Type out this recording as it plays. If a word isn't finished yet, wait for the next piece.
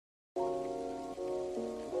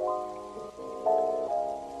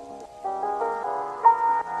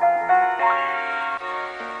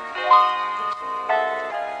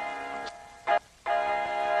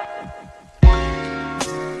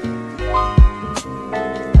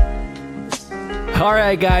All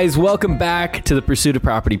right, guys, welcome back to the Pursuit of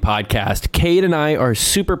Property podcast. Cade and I are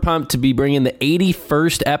super pumped to be bringing the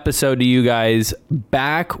 81st episode to you guys,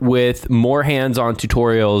 back with more hands-on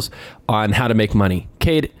tutorials on how to make money.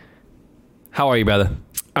 Cade, how are you, brother?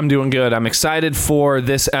 I'm doing good. I'm excited for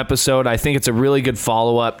this episode. I think it's a really good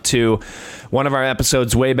follow-up to one of our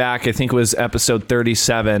episodes way back. I think it was episode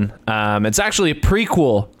 37. It's actually a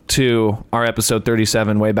prequel to our episode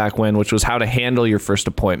 37 way back when, which was how to handle your first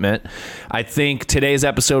appointment. I think today's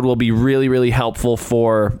episode will be really, really helpful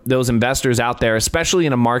for those investors out there, especially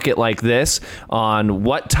in a market like this, on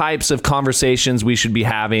what types of conversations we should be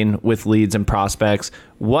having with leads and prospects,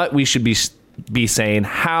 what we should be saying,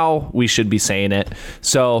 how we should be saying it.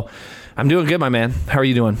 So I'm doing good, my man. How are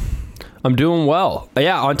you doing? I'm doing well.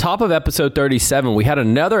 Yeah, on top of episode 37, we had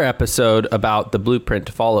another episode about the blueprint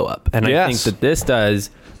to follow up. And I think that this does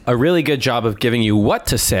a really good job of giving you what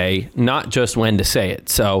to say, not just when to say it.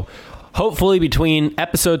 So hopefully between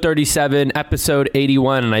episode 37, episode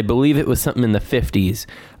 81, and I believe it was something in the 50s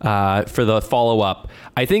for the follow-up,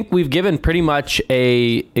 I think we've given pretty much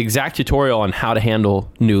a exact tutorial on how to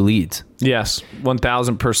handle new leads. Yes,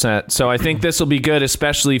 1000%. So I think this will be good,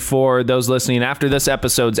 especially for those listening after this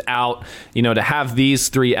episode's out, to have these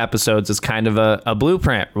 3 episodes as kind of a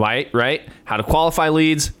blueprint, right? How to qualify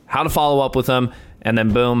leads, how to follow up with them, and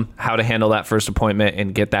then boom, how to handle that first appointment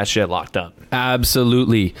and get that shit locked up.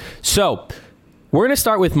 Absolutely. So we're going to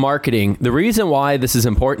start with marketing. The reason why this is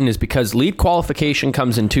important is because lead qualification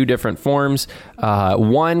comes in 2 different forms.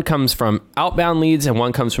 One comes from outbound leads and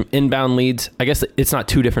one comes from inbound leads. I guess it's not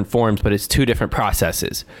 2 different forms, but it's 2 different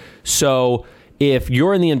processes. So if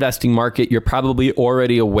you're in the investing market, you're probably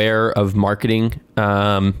already aware of marketing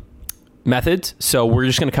methods. So we're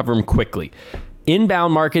just going to cover them quickly.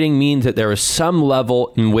 Inbound marketing means that there is some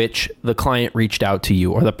level in which the client reached out to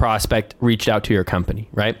you or the prospect reached out to your company,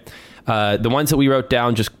 right? The ones that we wrote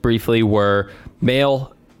down just briefly were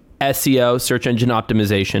mail, SEO, search engine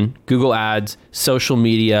optimization, Google Ads, social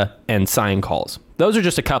media, and sign calls. Those are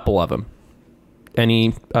just a couple of them.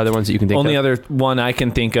 Any other ones that you can think of? Only other one I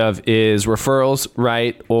can think of is referrals,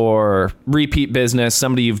 right? Or repeat business,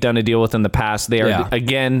 somebody you've done a deal with in the past. They are,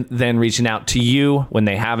 again, then reaching out to you when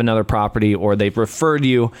they have another property or they've referred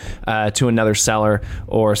you to another seller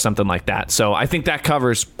or something like that. So I think that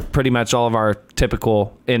covers pretty much all of our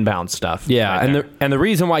typical inbound stuff. Yeah, right, and the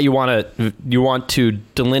reason why you want to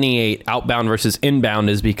delineate outbound versus inbound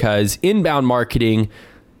is because inbound marketing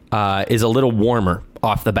is a little warmer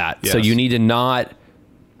off the bat. Yes. So you need to not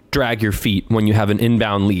drag your feet when you have an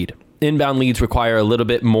inbound lead. Inbound leads require a little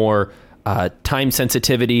bit more time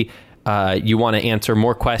sensitivity. You want to answer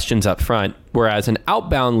more questions up front, whereas an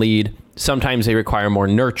outbound lead, sometimes they require more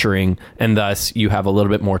nurturing, and thus you have a little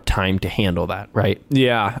bit more time to handle that, right?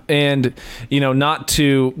 Yeah. And, not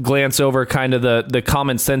to glance over kind of the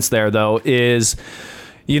common sense there, though, is,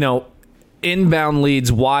 inbound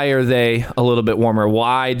leads, why are they a little bit warmer?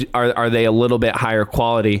 Why are they a little bit higher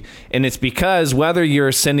quality? And it's because whether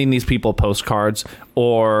you're sending these people postcards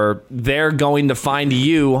or they're going to find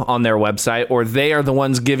you on their website or they are the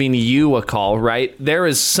ones giving you a call, right? There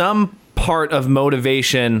is some part of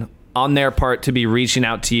motivation on their part to be reaching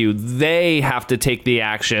out to you. They have to take the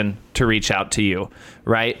action to reach out to you,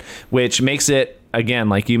 right? Which makes it, again,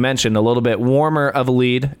 like you mentioned, a little bit warmer of a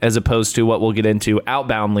lead as opposed to what we'll get into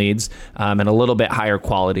outbound leads, and a little bit higher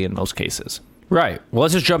quality in most cases. Right. Well,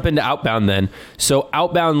 let's just jump into outbound then. So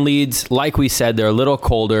outbound leads, like we said, they're a little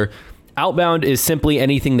colder. Outbound is simply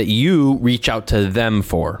anything that you reach out to them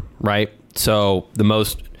for, right? So the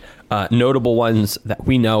most notable ones that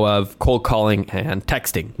we know of, cold calling and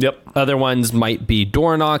texting. Yep. Other ones might be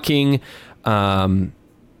door knocking.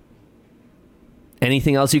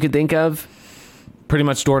 Anything else you could think of? Pretty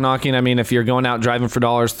much door knocking. I mean, if you're going out driving for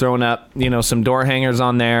dollars, throwing up, some door hangers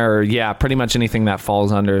on there, or pretty much anything that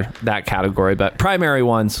falls under that category. But primary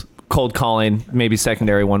ones, cold calling, maybe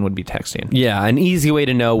secondary one would be texting. Yeah, an easy way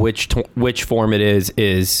to know which form it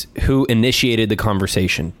is who initiated the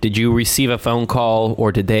conversation. Did you receive a phone call,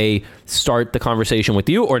 or did they start the conversation with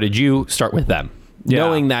you, or did you start with them? Yeah.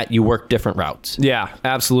 Knowing that you work different routes. Yeah,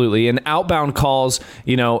 absolutely. And outbound calls,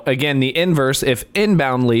 again, the inverse, if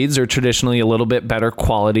inbound leads are traditionally a little bit better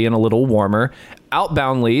quality and a little warmer,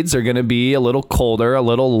 outbound leads are going to be a little colder, a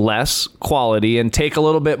little less quality, and take a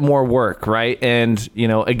little bit more work, right? And,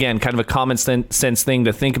 again, kind of a common sense thing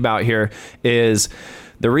to think about here is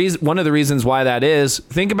one of the reasons why that is,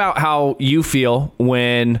 think about how you feel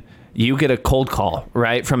when you get a cold call,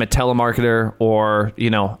 right, from a telemarketer or,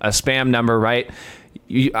 a spam number, right?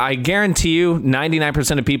 I guarantee you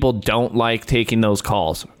 99% of people don't like taking those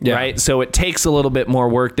calls, right? So it takes a little bit more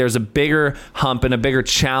work. There's a bigger hump and a bigger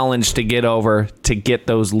challenge to get over to get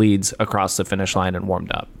those leads across the finish line and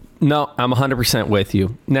warmed up. No, I'm 100% with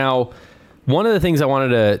you. Now, one of the things I wanted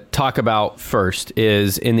to talk about first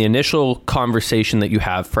is in the initial conversation that you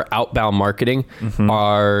have for outbound marketing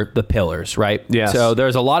are the pillars, right? Yes. So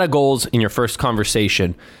there's a lot of goals in your first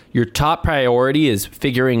conversation. Your top priority is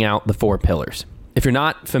figuring out the 4 pillars. If you're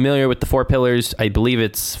not familiar with the 4 pillars, I believe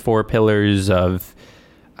it's 4 pillars of,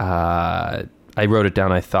 I wrote it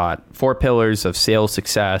down, I thought, 4 pillars of sales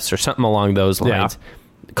success or something along those lines,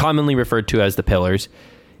 commonly referred to as the pillars.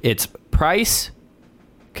 It's price,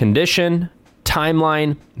 condition,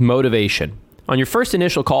 timeline, motivation. On your first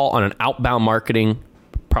initial call on an outbound marketing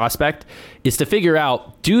prospect is to figure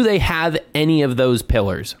out, do they have any of those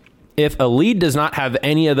pillars? If a lead does not have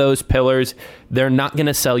any of those pillars, they're not going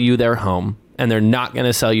to sell you their home, and they're not going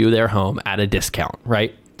to sell you their home at a discount,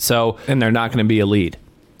 right? So, and they're not going to be a lead.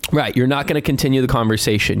 Right. You're not going to continue the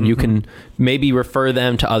conversation. You can maybe refer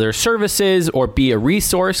them to other services or be a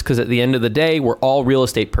resource, because at the end of the day, we're all real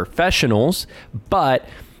estate professionals. But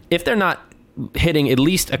if they're not hitting at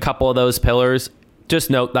least a couple of those pillars, just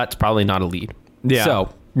note that's probably not a lead. Yeah.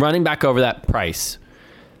 So running back over that price,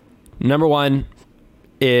 number one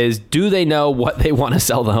is, do they know what they want to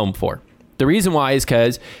sell the home for? The reason why is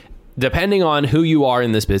because depending on who you are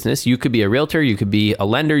in this business, you could be a realtor, you could be a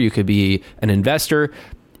lender, you could be an investor.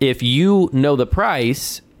 If you know the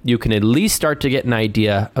price, you can at least start to get an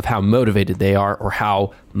idea of how motivated they are or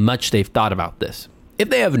how much they've thought about this. If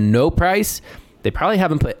they have no price, they probably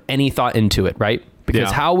haven't put any thought into it, right?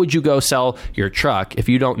 Because how would you go sell your truck if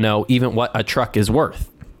you don't know even what a truck is worth?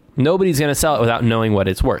 Nobody's going to sell it without knowing what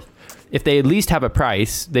it's worth. If they at least have a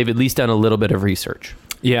price, they've at least done a little bit of research.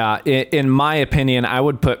 Yeah, in my opinion, I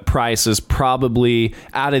would put price as probably,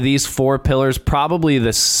 out of these 4 pillars, probably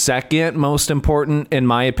the second most important, in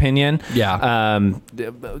my opinion. Yeah.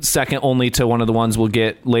 Second only to one of the ones we'll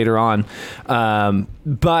get later on.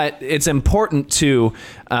 But it's important to,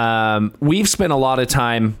 we've spent a lot of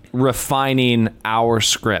time refining our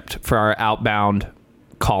script for our outbound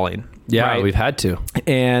calling. Yeah, right? We've had to.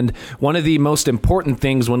 And one of the most important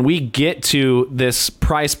things when we get to this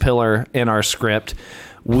price pillar in our script,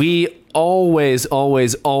 we always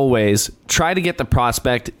try to get the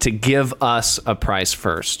prospect to give us a price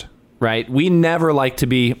first, right? We never like to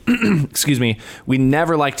be, we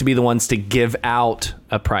never like to be the ones to give out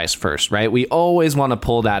a price first, right? We always want to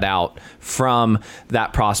pull that out from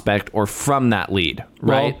that prospect or from that lead,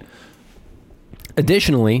 right? Well,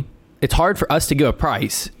 additionally, it's hard for us to give a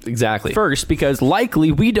price exactly first because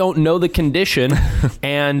likely we don't know the condition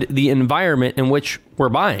and the environment in which we're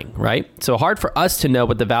buying, right? So hard for us to know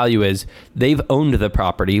what the value is. They've owned the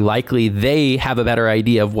property. Likely they have a better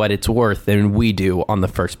idea of what it's worth than we do on the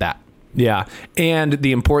first bat. Yeah. And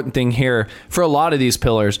the important thing here for a lot of these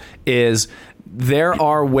pillars is there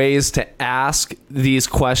are ways to ask these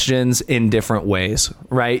questions in different ways,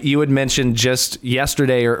 right? You had mentioned just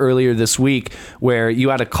yesterday or earlier this week where you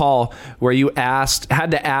had a call where you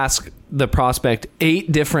had to ask the prospect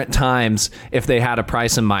 8 different times if they had a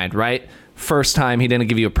price in mind, right? First time he didn't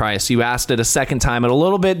give you a price. You asked it a second time in a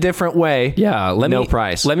little bit different way. Yeah, no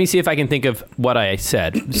price. Let me see if I can think of what I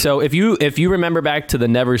said. So if you remember back to the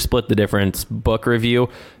Never Split the Difference book review,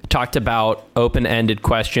 talked about open-ended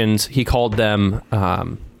questions. He called them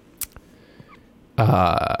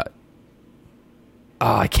I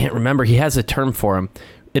can't remember. He has a term for them.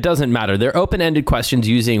 It doesn't matter. They're open-ended questions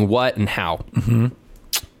using what and how. Mm-hmm.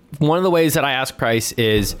 One of the ways that I ask price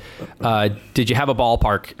is, did you have a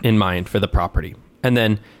ballpark in mind for the property? And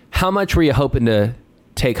then how much were you hoping to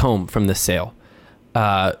take home from this sale?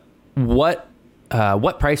 What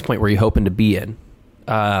price point were you hoping to be in?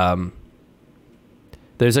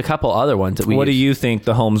 There's a couple other ones that we What do you think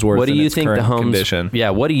the home's worth? What do you think the home's condition? Yeah,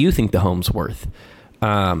 what do you think the home's worth?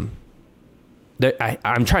 I'm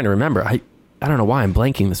trying to remember. I don't know why I'm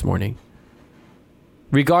blanking this morning.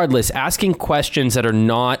 Regardless, asking questions that are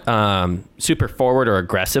not super forward or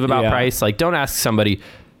aggressive about price, like don't ask somebody,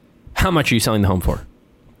 how much are you selling the home for?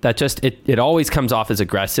 That just, it always comes off as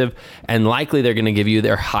aggressive, and likely they're going to give you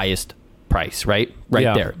their highest price, right?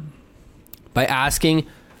 Right there. By asking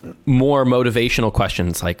more motivational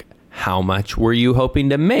questions like, how much were you hoping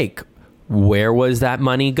to make? Where was that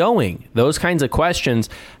money going? Those kinds of questions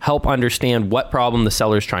help understand what problem the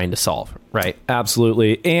seller's trying to solve, right?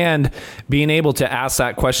 Absolutely. And being able to ask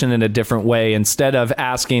that question in a different way instead of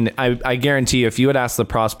asking, I guarantee you, if you would ask the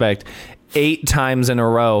prospect 8 times in a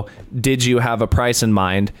row, did you have a price in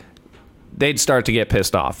mind? they'd start to get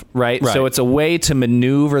pissed off, right? Right. So it's a way to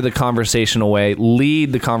maneuver the conversation away,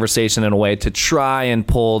 lead the conversation in a way to try and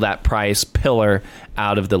pull that price pillar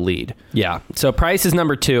out of the lead. Yeah. So price is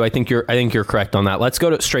number 2. I think you're correct on that. Let's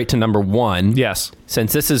go straight to number 1. Yes.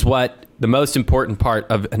 Since this is what the most important part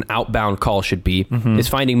of an outbound call should be, is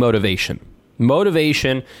finding motivation.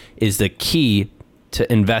 Motivation is the key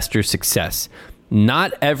to investor success.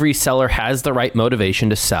 Not every seller has the right motivation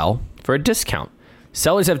to sell for a discount.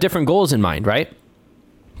 Sellers have different goals in mind, right?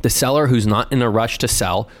 The seller who's not in a rush to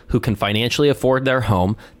sell, who can financially afford their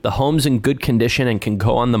home, the home's in good condition and can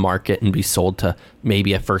go on the market and be sold to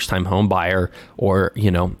maybe a first-time home buyer or,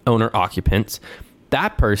 owner occupants.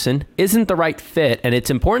 That person isn't the right fit, and it's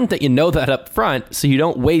important that you know that up front so you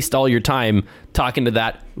don't waste all your time talking to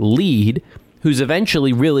that lead who's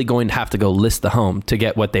eventually really going to have to go list the home to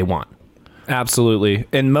get what they want. Absolutely.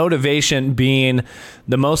 And motivation being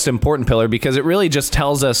the most important pillar, because it really just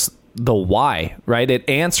tells us the why, right? It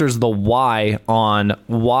answers the why on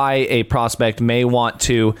why a prospect may want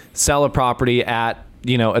to sell a property at,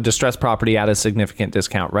 a distressed property at a significant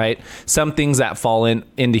discount, right? Some things that fall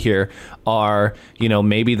into here are,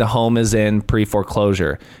 maybe the home is in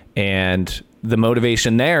pre-foreclosure, and the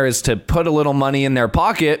motivation there is to put a little money in their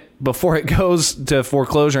pocket before it goes to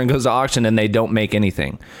foreclosure and goes to auction and they don't make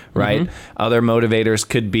anything, right? Other motivators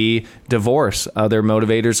could be divorce. Other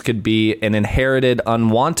motivators could be an inherited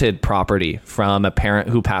unwanted property from a parent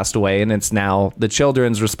who passed away, and it's now the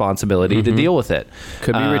children's responsibility to deal with it.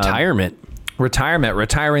 Could be retirement.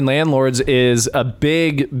 Retiring landlords is a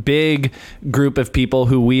big group of people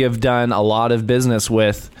who we have done a lot of business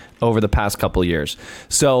with over the past couple of years.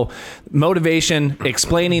 So motivation,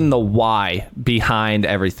 explaining the why behind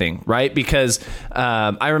everything, right? Because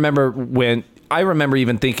I remember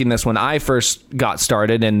even thinking this when I first got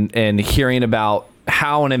started and hearing about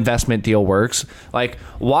how an investment deal works. Like,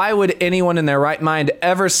 why would anyone in their right mind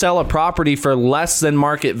ever sell a property for less than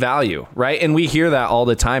market value, right? And we hear that all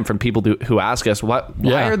the time from people who ask us,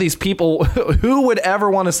 why are these people, who would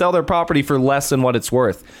ever want to sell their property for less than what it's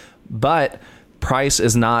worth? But price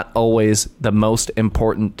is not always the most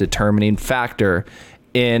important determining factor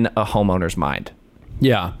in a homeowner's mind.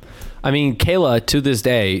 Yeah. I mean, Kayla, to this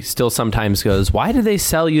day, still sometimes goes, why do they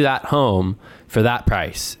sell you that home for that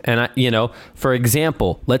price? And, for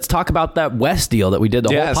example, let's talk about that West deal that we did the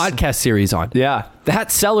whole podcast series on. Yeah. That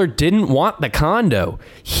seller didn't want the condo.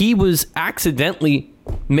 He was accidentally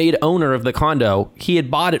made owner of the condo. He had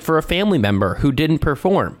bought it for a family member who didn't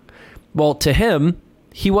perform. Well, to him,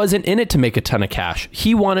 he wasn't in it to make a ton of cash.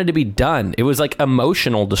 He wanted to be done. It was like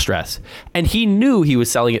emotional distress. And he knew he was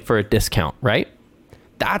selling it for a discount, right?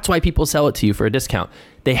 That's why people sell it to you for a discount.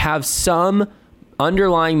 They have some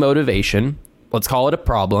underlying motivation, let's call it a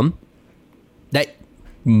problem, that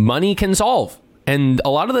money can solve. And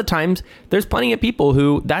a lot of the times, there's plenty of people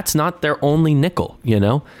who that's not their only nickel,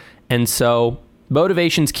 And so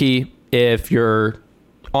motivation's key. If you're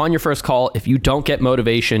on your first call, if you don't get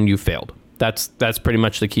motivation, you failed. That's pretty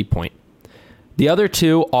much the key point. The other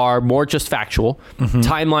two are more just factual,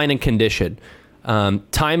 timeline and condition.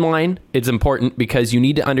 Timeline is important because you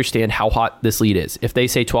need to understand how hot this lead is. If they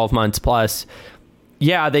say 12 months plus,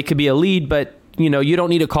 they could be a lead, but you don't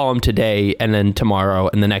need to call them today and then tomorrow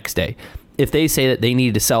and the next day. If they say that they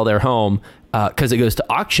need to sell their home because it goes to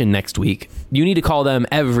auction next week, you need to call them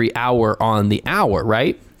every hour on the hour,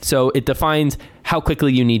 right? So it defines how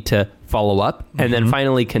quickly you need to follow up. And then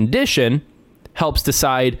finally, condition helps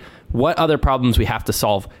decide what other problems we have to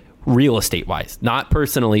solve real estate wise, not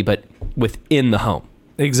personally, but within the home.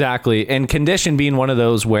 Exactly. And condition being one of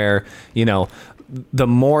those where, the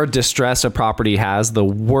more distress a property has, the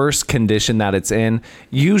worse condition that it's in,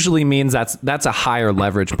 usually means that's a higher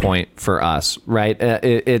leverage point for us, right?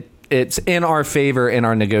 It's in our favor in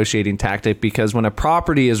our negotiating tactic, because when a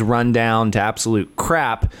property is run down to absolute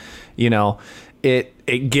crap,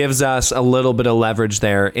 it gives us a little bit of leverage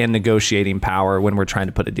there in negotiating power when we're trying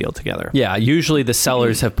to put a deal together. Yeah, usually the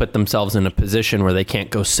sellers have put themselves in a position where they can't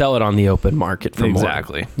go sell it on the open market for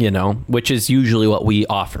exactly more, which is usually what we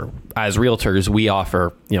offer. As realtors, we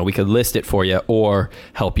offer, we could list it for you or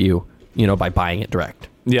help you, by buying it direct.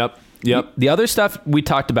 Yep. The other stuff we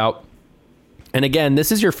talked about, and again,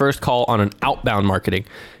 this is your first call on an outbound marketing.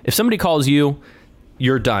 If somebody calls you,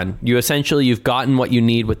 you're done. You've gotten what you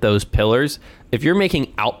need with those pillars. If you're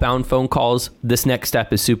making outbound phone calls, this next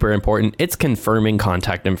step is super important. It's confirming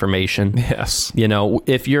contact information. Yes.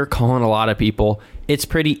 If you're calling a lot of people, it's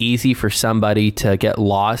pretty easy for somebody to get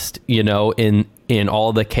lost, in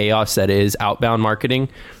all the chaos that is outbound marketing.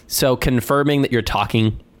 So confirming that you're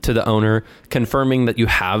talking to the owner, confirming that you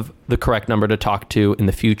have the correct number to talk to in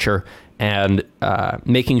the future, and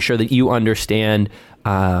making sure that you understand,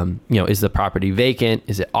 is the property vacant?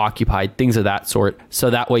 Is it occupied? Things of that sort. So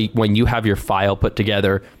that way, when you have your file put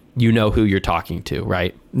together, you know who you're talking to,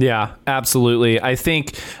 right? Yeah, absolutely. I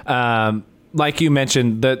think, like you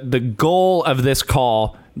mentioned, the goal of this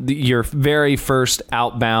call, your very first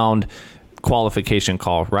outbound qualification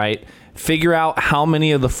call, right? Figure out how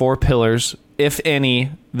many of the 4 pillars, if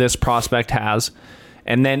any, this prospect has.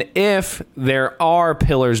 And then if there are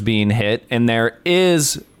pillars being hit and there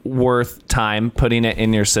is worth time putting it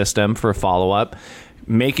in your system for follow-up,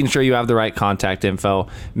 making sure you have the right contact info,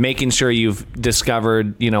 making sure you've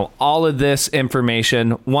discovered, all of this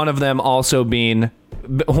information. One of them also being,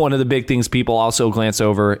 one of the big things people also glance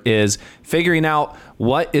over is figuring out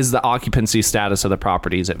what is the occupancy status of the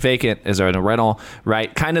property. Is it vacant? Is there a rental?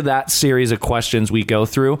 Right? Kind of that series of questions we go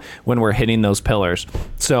through when we're hitting those pillars.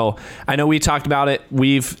 So I know we talked about it.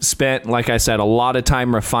 We've spent, like I said, a lot of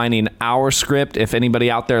time refining our script. If anybody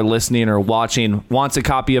out there listening or watching wants a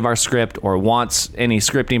copy of our script or wants any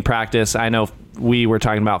scripting practice, I know we were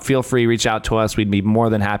talking about, feel free, reach out to us. We'd be more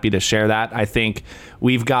than happy to share that. I think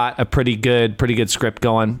we've got a pretty good script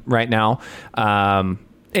going right now.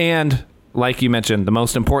 And like you mentioned, the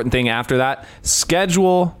most important thing after that,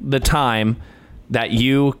 schedule the time that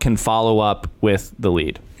you can follow up with the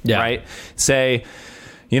lead, right? Say,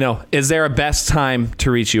 is there a best time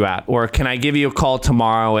to reach you at? Or can I give you a call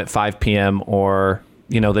tomorrow at 5 p.m. or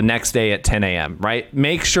the next day at 10 a.m., right?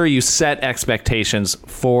 Make sure you set expectations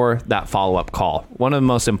for that follow-up call. One of the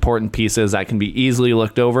most important pieces that can be easily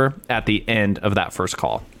looked over at the end of that first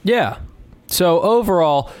call. Yeah. So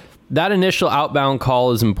overall, that initial outbound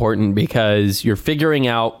call is important because you're figuring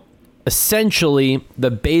out essentially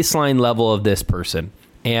the baseline level of this person.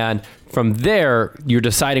 And from there, you're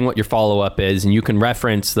deciding what your follow-up is, and you can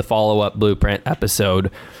reference the follow-up blueprint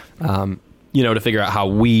episode, to figure out how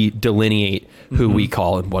we delineate who we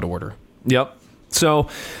call in what order. Yep. So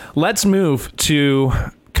let's move to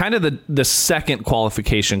kind of the second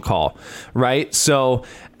qualification call, right? So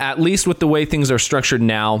at least with the way things are structured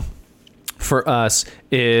now for us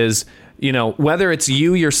is, whether it's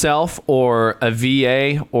you yourself or a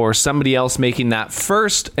VA or somebody else making that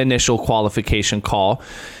first initial qualification call,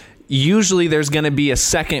 usually there's going to be a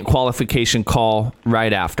second qualification call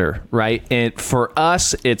right after, right? And for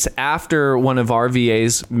us, it's after one of our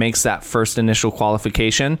VAs makes that first initial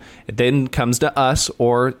qualification. It then comes to us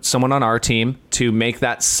or someone on our team to make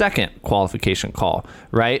that second qualification call,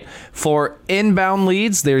 right? For inbound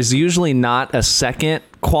leads, there's usually not a second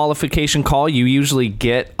qualification call. You usually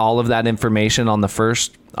get all of that information on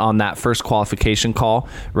that first qualification call,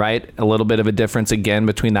 right? A little bit of a difference again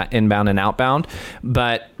between that inbound and outbound.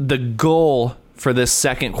 But the goal for this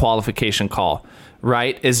second qualification call,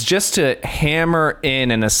 right, is just to hammer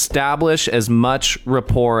in and establish as much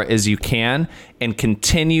rapport as you can and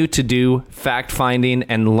continue to do fact finding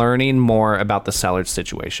and learning more about the seller's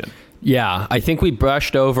situation. Yeah, I think we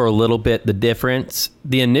brushed over a little bit the difference.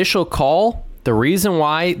 The initial call, the reason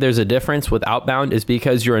why there's a difference with outbound is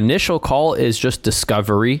because your initial call is just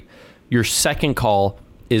discovery. Your second call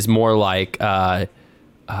is more like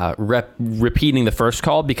repeating the first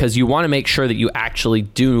call because you want to make sure that you actually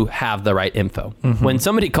do have the right info. Mm-hmm. When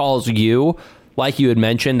somebody calls you, like you had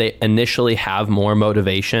mentioned, they initially have more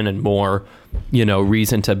motivation and more,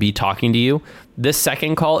 reason to be talking to you. This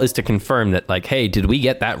second call is to confirm that, like, hey, did we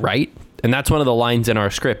get that right? And that's one of the lines in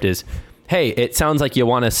our script is, hey, it sounds like you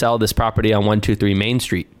want to sell this property on 123 Main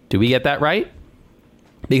Street. Do we get that right?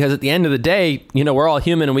 Because at the end of the day, we're all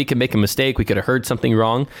human and we can make a mistake. We could have heard something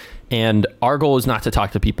wrong. And our goal is not to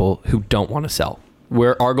talk to people who don't want to sell.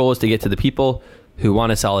 Our goal is to get to the people who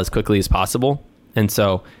want to sell as quickly as possible. And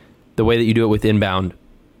so the way that you do it with inbound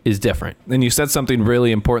is different. And you said something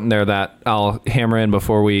really important there that I'll hammer in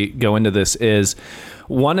before we go into this is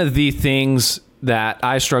one of the things that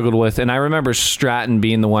I struggled with, and I remember Stratton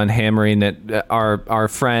being the one hammering it, our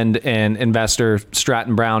friend and investor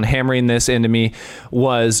Stratton Brown hammering this into me,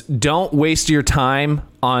 was don't waste your time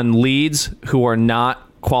on leads who are not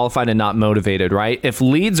qualified and not motivated, right? If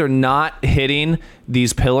leads are not hitting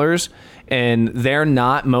these pillars and they're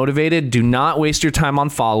not motivated, do not waste your time on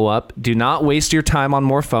follow-up. Do not waste your time on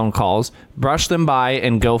more phone calls. Brush them by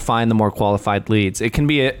and go find the more qualified leads. It can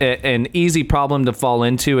be an easy problem to fall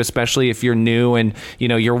into, especially if you're new and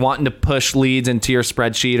you're wanting to push leads into your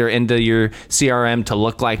spreadsheet or into your CRM to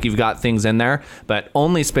look like you've got things in there, but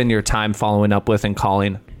only spend your time following up with and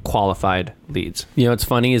calling qualified leads. What's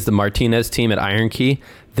funny is the Martinez team at Iron Key,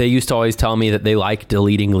 they used to always tell me that they like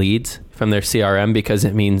deleting leads from their CRM because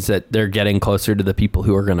it means that they're getting closer to the people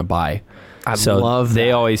who are going to buy. I love They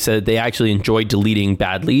that. always said they actually enjoy deleting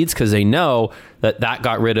bad leads because they know that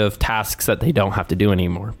got rid of tasks that they don't have to do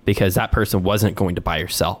anymore because that person wasn't going to buy or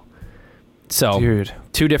sell. So Dude.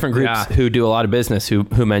 two different groups who do a lot of business who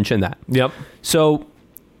mentioned that. Yep. So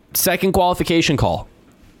second qualification call.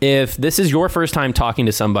 If this is your first time talking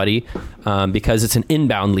to somebody because it's an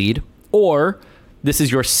inbound lead, or this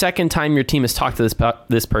is your second time your team has talked to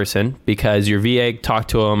this person because your VA talked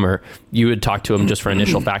to them or you would talk to them just for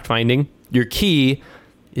initial fact finding, your key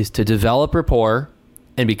is to develop rapport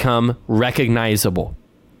and become recognizable.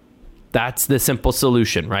 That's the simple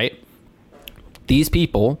solution, right? These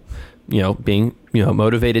people, being,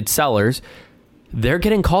 motivated sellers, they're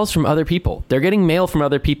getting calls from other people. They're getting mail from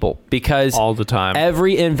other people because all the time.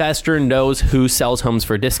 Every investor knows who sells homes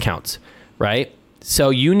for discounts, right? So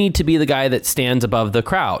you need to be the guy that stands above the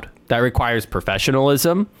crowd. That requires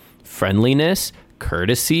professionalism, friendliness,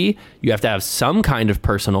 courtesy. You have to have some kind of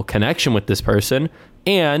personal connection with this person,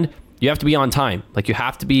 and you have to be on time. Like, you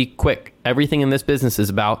have to be quick. Everything in this business is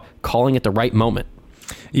about calling at the right moment.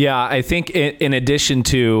 Yeah, I think in addition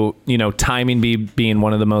to, timing being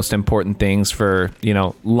one of the most important things for,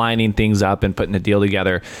 lining things up and putting a deal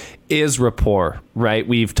together is rapport, right?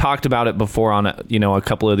 We've talked about it before on, a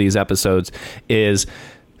couple of these episodes, is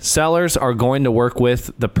sellers are going to work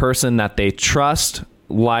with the person that they trust,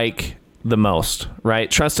 like the most,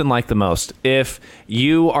 right? Trust and like the most. If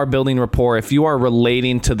you are building rapport, if you are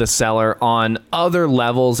relating to the seller on other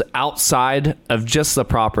levels outside of just the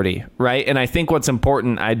property, right? And I think what's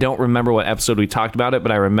important, I don't remember what episode we talked about it,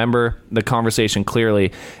 but I remember the conversation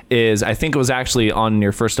clearly, is I think it was actually on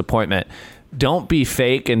your first appointment. Don't be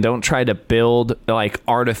fake and don't try to build like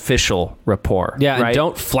artificial rapport. Yeah, right? and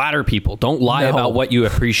don't flatter people. Don't lie about what you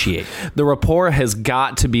appreciate. The rapport has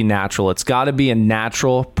got to be natural. It's got to be a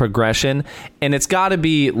natural progression, and it's got to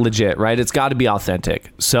be legit, right? It's got to be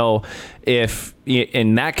authentic. So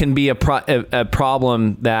and that can be a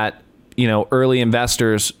problem that, early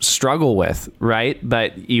investors struggle with, right?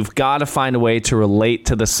 But you've got to find a way to relate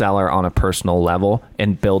to the seller on a personal level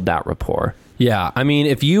and build that rapport. Yeah, I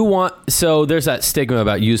mean, so there's that stigma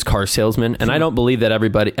about used car salesmen, and I don't believe that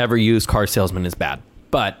every used car salesman is bad.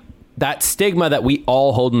 But that stigma that we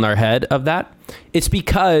all hold in our head of that, it's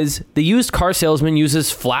because the used car salesman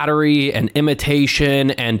uses flattery and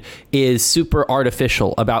imitation and is super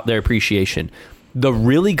artificial about their appreciation. The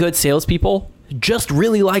really good salespeople just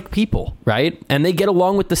really like people, right? And they get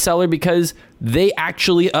along with the seller because they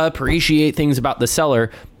actually appreciate things about the seller,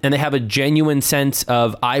 and they have a genuine sense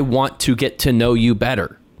of, I want to get to know you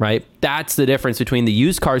better, right? That's the difference between the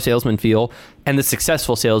used car salesman feel and the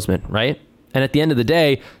successful salesman, right? And at the end of the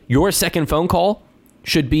day, your second phone call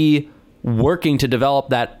should be working to develop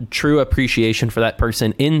that true appreciation for that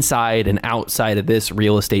person inside and outside of this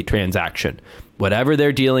real estate transaction. Whatever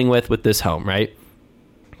they're dealing with this home, right?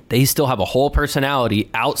 They still have a whole personality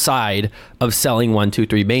outside of selling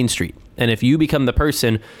 123 Main Street. And if you become the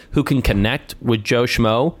person who can connect with Joe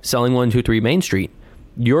Schmo selling 123 Main Street,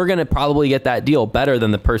 you're going to probably get that deal better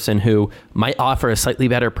than the person who might offer a slightly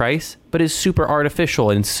better price, but is super artificial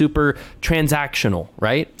and super transactional,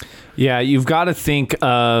 right? Yeah, you've got to think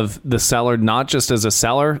of the seller not just as a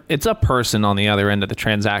seller, it's a person on the other end of the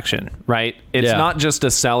transaction, right? It's not just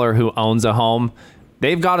a seller who owns a home.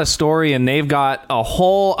 They've got a story and they've got a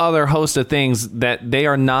whole other host of things that they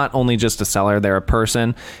are not only just a seller, they're a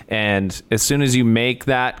person. And as soon as you make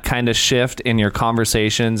that kind of shift in your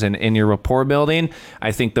conversations and in your rapport building,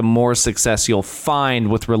 I think the more success you'll find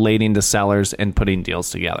with relating to sellers and putting deals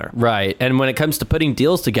together. Right. And when it comes to putting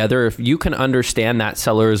deals together, if you can understand that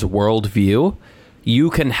seller's worldview, you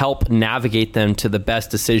can help navigate them to the best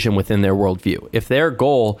decision within their worldview. If their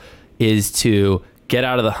goal is to get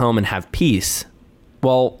out of the home and have peace,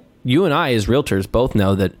 well, you and I as realtors both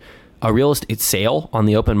know that a real estate sale on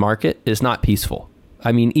the open market is not peaceful.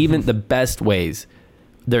 I mean, even the best ways,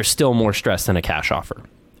 there's still more stress than a cash offer.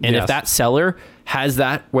 And if that seller has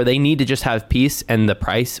that where they need to just have peace and the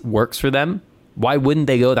price works for them, why wouldn't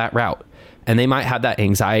they go that route? And they might have that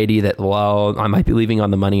anxiety that, well, I might be leaving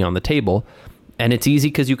the money on the table. And it's easy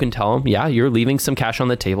because you can tell them, yeah, you're leaving some cash on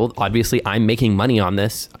the table. Obviously, I'm making money on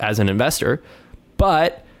this as an investor.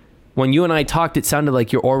 But when you and I talked, it sounded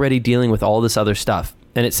like you're already dealing with all this other stuff.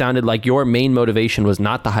 And it sounded like your main motivation was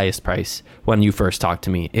not the highest price when you first talked to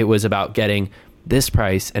me. It was about getting this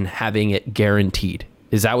price and having it guaranteed.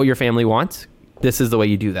 Is that what your family wants? This is the way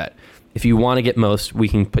you do that. If you want to get most, we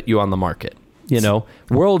can put you on the market.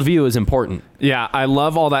 Worldview is important. Yeah, I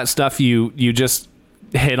love all that stuff you just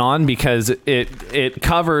hit on, because it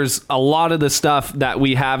covers a lot of the stuff that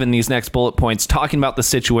we have in these next bullet points, talking about the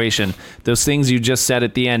situation, those things you just said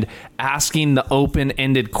at the end, asking the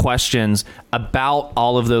open-ended questions about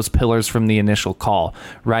all of those pillars from the initial call,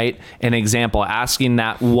 right? An example, asking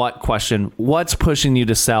that what question, what's pushing you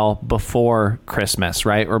to sell before Christmas,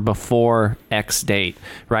 right? Or before X date,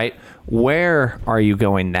 right? Where are you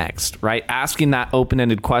going next, right? Asking that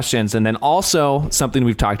open-ended questions. And then also something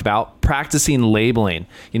we've talked about, practicing labeling.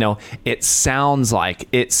 It sounds like,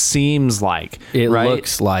 it seems like, it right?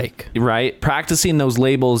 looks like, right? Practicing those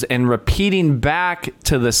labels and repeating back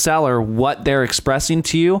to the seller what they're expressing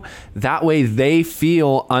to you. That way they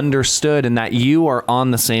feel understood and that you are on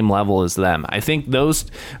the same level as them. I think those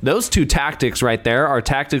two tactics right there are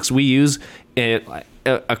tactics we use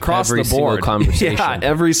across every the board. Single conversation. Yeah,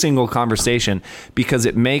 every single conversation, because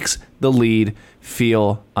it makes the lead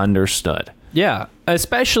feel understood. Yeah,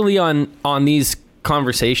 especially on these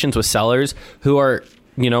conversations with sellers who are,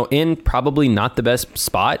 in probably not the best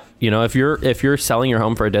spot. If you're selling your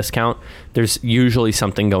home for a discount, there's usually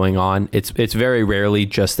something going on. It's very rarely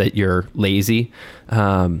just that you're lazy,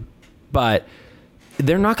 but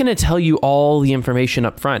they're not going to tell you all the information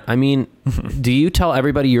up front. I mean, do you tell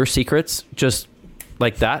everybody your secrets just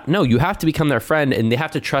like that? No, you have to become their friend, and they have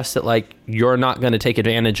to trust that like you're not going to take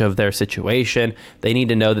advantage of their situation. They need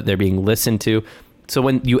to know that they're being listened to. So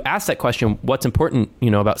when you ask that question, what's important,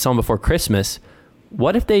 about selling before Christmas,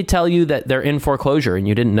 what if they tell you that they're in foreclosure and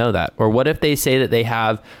you didn't know that? Or what if they say that they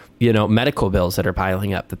have, medical bills that are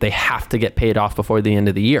piling up that they have to get paid off before the end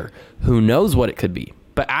of the year? Who knows what it could be?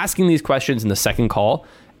 But asking these questions in the second call,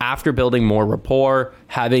 after building more rapport,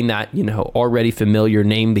 having that, already familiar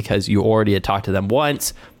name because you already had talked to them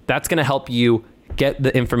once, that's going to help you get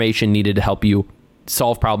the information needed to help you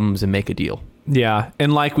solve problems and make a deal. Yeah.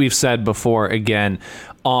 And like we've said before, again,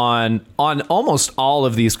 on almost all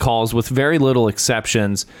of these calls, with very little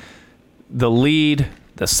exceptions, the lead,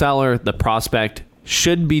 the seller, the prospect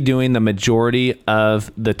should be doing the majority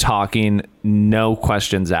of the talking, no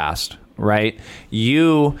questions asked. Right?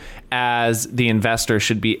 You as the investor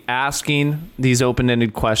should be asking these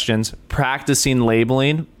open-ended questions, practicing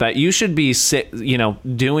labeling, but you should be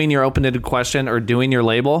doing your open-ended question or doing your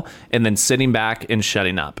label and then sitting back and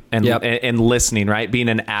shutting up and listening, right? Being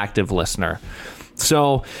an active listener.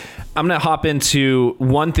 So I'm going to hop into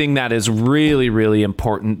one thing that is really, really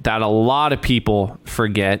important that a lot of people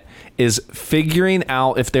forget is figuring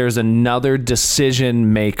out if there's another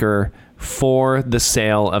decision maker for the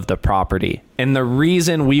sale of the property. And the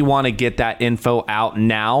reason we want to get that info out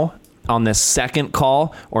now on this second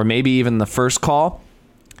call, or maybe even the first call,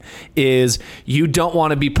 is you don't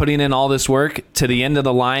want to be putting in all this work to the end of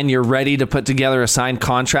the line. You're ready to put together a signed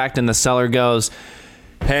contract and the seller goes,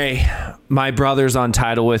 hey, my brother's on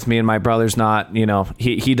title with me and my brother's not,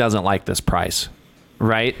 he doesn't like this price,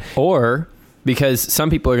 right? Or because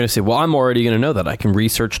some people are going to say, well, I'm already going to know that. I can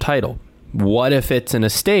research title. What if it's an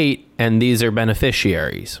estate and these are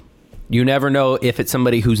beneficiaries? You never know if it's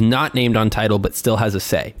somebody who's not named on title but still has a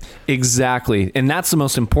say. Exactly. And that's the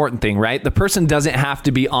most important thing, right? The person doesn't have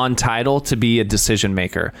to be on title to be a decision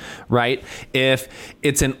maker, right? If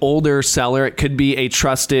it's an older seller, it could be a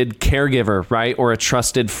trusted caregiver, right? Or a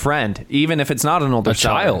trusted friend, even if it's not an older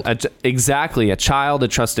seller. Exactly. A child, a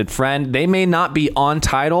trusted friend. They may not be on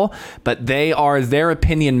title, but their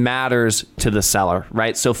opinion matters to the seller,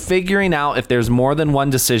 right? So figuring out if there's more than one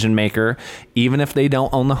decision maker, even if they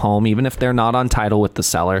don't own the home, even if they're not on title with the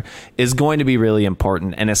seller, is going to be really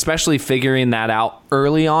important. And especially figuring that out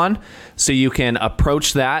early on so you can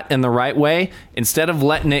approach that in the right way instead of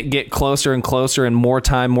letting it get closer and closer and more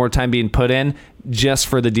time being put in just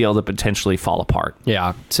for the deal to potentially fall apart.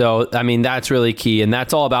 Yeah. So, I mean, that's really key. And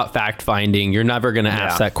that's all about fact finding. You're never going to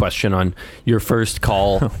ask that question on your first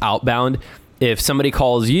call outbound. If somebody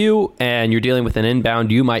calls you and you're dealing with an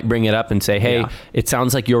inbound, you might bring it up and say, hey, it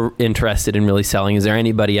sounds like you're interested in really selling. Is there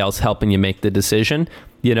anybody else helping you make the decision?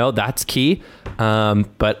 That's key.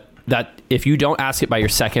 But that if you don't ask it by your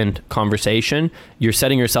second conversation, you're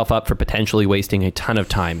setting yourself up for potentially wasting a ton of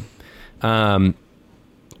time. One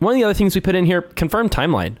of the other things we put in here, confirm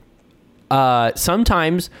timeline.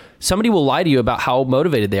 Sometimes somebody will lie to you about how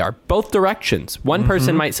motivated they are. Both directions. One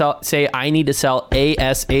person might say, I need to sell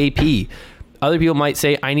ASAP. Other people might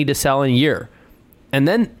say, I need to sell in a year. And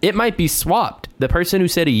then it might be swapped. The person who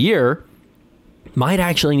said a year might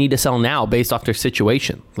actually need to sell now based off their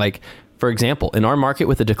situation. Like, for example, in our market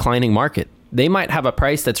with a declining market, they might have a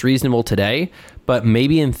price that's reasonable today, but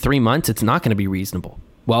maybe in 3 months, it's not going to be reasonable.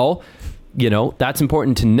 Well, that's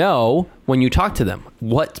important to know when you talk to them.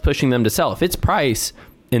 What's pushing them to sell? If it's price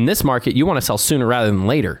in this market, you want to sell sooner rather than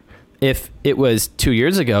later. if it was 2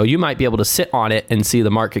 years ago, you might be able to sit on it and see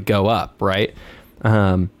the market go up, right?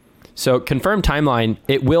 So confirmed timeline,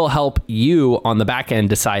 it will help you on the back end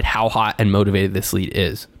decide how hot and motivated this lead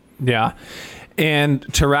is. Yeah. And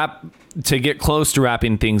to get close to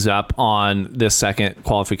wrapping things up on this second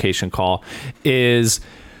qualification call is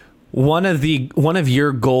one of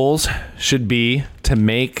your goals should be to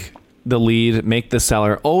make the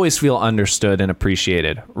seller always feel understood and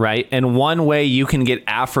appreciated, right? And one way you can get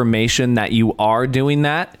affirmation that you are doing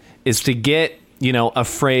that is to get, a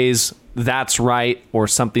phrase, "that's right," or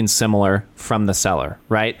something similar from the seller,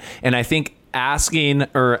 right? And I think not asking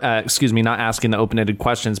the open-ended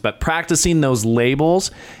questions, but practicing those labels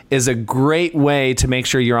is a great way to make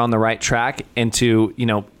sure you're on the right track and to,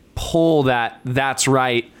 pull "that's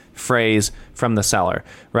right" phrase from the seller,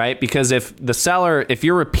 right? Because if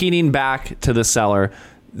you're repeating back to the seller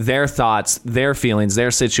their thoughts, their feelings,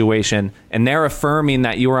 their situation, and they're affirming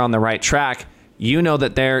that you are on the right track,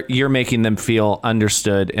 that you're making them feel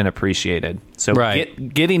understood and appreciated. So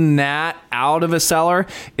getting that out of a seller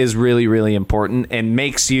is really, really important and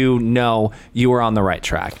makes you know you are on the right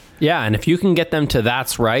track. Yeah, and if you can get them to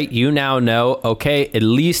 "that's right," you now know, okay, at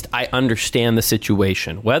least I understand the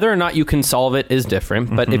situation. Whether or not you can solve it is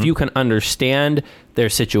different, but if you can understand their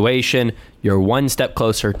situation, you're one step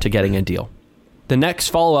closer to getting a deal. The next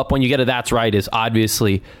follow-up when you get a "that's right" is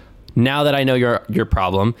obviously, now that I know your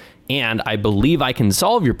problem and I believe I can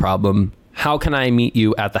solve your problem, how can I meet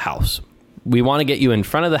you at the house? We want to get you in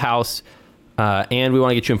front of the house and we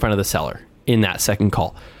want to get you in front of the seller in that second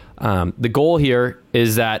call. The goal here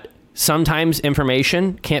is that sometimes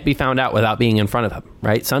information can't be found out without being in front of them,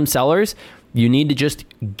 right? Some sellers you need to just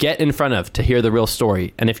get in front of to hear the real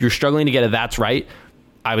story. And if you're struggling to get a "that's right,"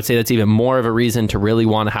 I would say that's even more of a reason to really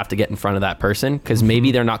want to have to get in front of that person, because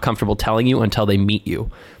maybe they're not comfortable telling you until they meet you.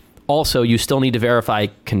 Also, you still need to verify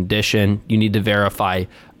condition. You need to verify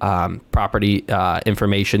property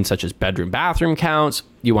information such as bedroom, bathroom counts.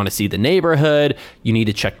 You want to see the neighborhood. You need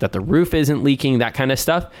to check that the roof isn't leaking, that kind of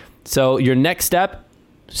stuff. So your next step,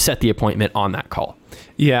 set the appointment on that call.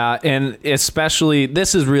 Yeah, and especially,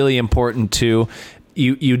 this is really important too.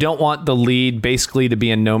 You don't want the lead basically to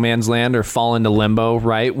be in no man's land or fall into limbo,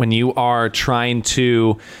 right? When you are trying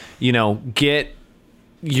to,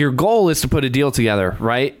 your goal is to put a deal together,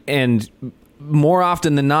 right? And more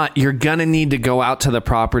often than not, you're going to need to go out to the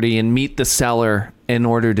property and meet the seller in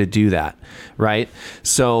order to do that, right?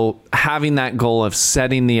 So having that goal of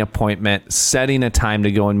setting the appointment, setting a time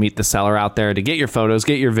to go and meet the seller out there to get your photos,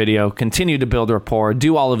 get your video, continue to build rapport,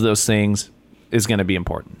 do all of those things is going to be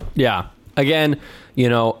important. Yeah. Again,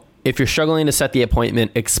 if you're struggling to set the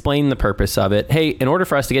appointment, explain the purpose of it. Hey, in order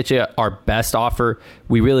for us to get you our best offer,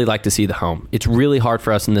 we really like to see the home. It's really hard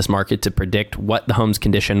for us in this market to predict what the home's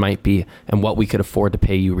condition might be and what we could afford to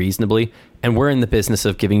pay you reasonably. And we're in the business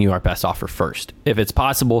of giving you our best offer first. If it's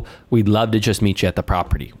possible, we'd love to just meet you at the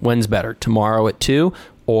property. When's better? Tomorrow at 2,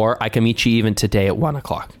 or I can meet you even today at 1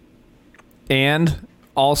 o'clock. And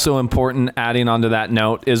also important, adding onto that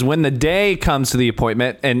note, is when the day comes to the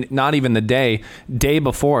appointment, and not even the day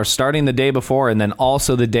before, starting the day before, and then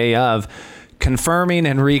also the day of, confirming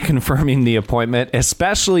and reconfirming the appointment,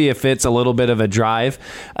 especially if it's a little bit of a drive,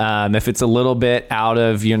 if it's a little bit out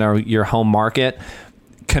of your home market.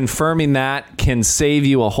 Confirming that can save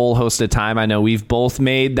you a whole host of time. I know we've both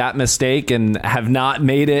made that mistake and have not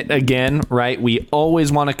made it again, right? We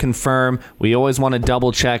always want to confirm. We always want to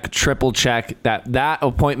double check, triple check that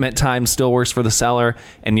appointment time still works for the seller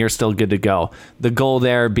and you're still good to go. The goal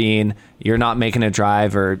there being you're not making a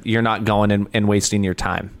drive or you're not going and wasting your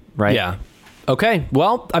time, right? Yeah. Okay.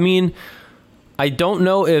 Well, I don't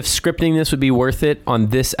know if scripting this would be worth it on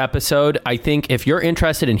this episode. I think if you're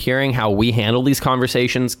interested in hearing how we handle these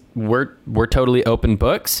conversations, we're totally open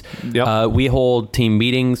books. Yep. We hold team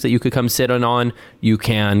meetings that you could come sit in on. You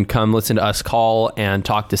can come listen to us call and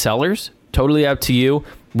talk to sellers. Totally up to you.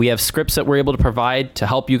 We have scripts that we're able to provide to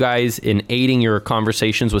help you guys in aiding your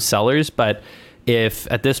conversations with sellers. But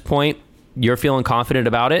if at this point you're feeling confident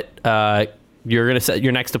about it, you're going to set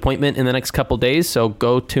your next appointment in the next couple days. So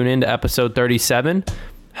go tune into episode 37,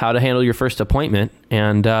 how to handle your first appointment,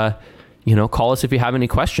 and, call us if you have any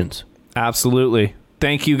questions. Absolutely.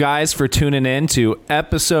 Thank you guys for tuning in to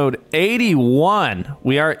episode 81.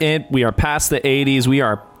 We are past the 80s. We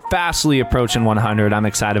are fastly approaching 100. I'm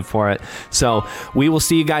excited for it. So we will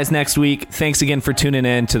see you guys next week. Thanks again for tuning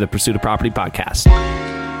in to the Pursuit of Property podcast.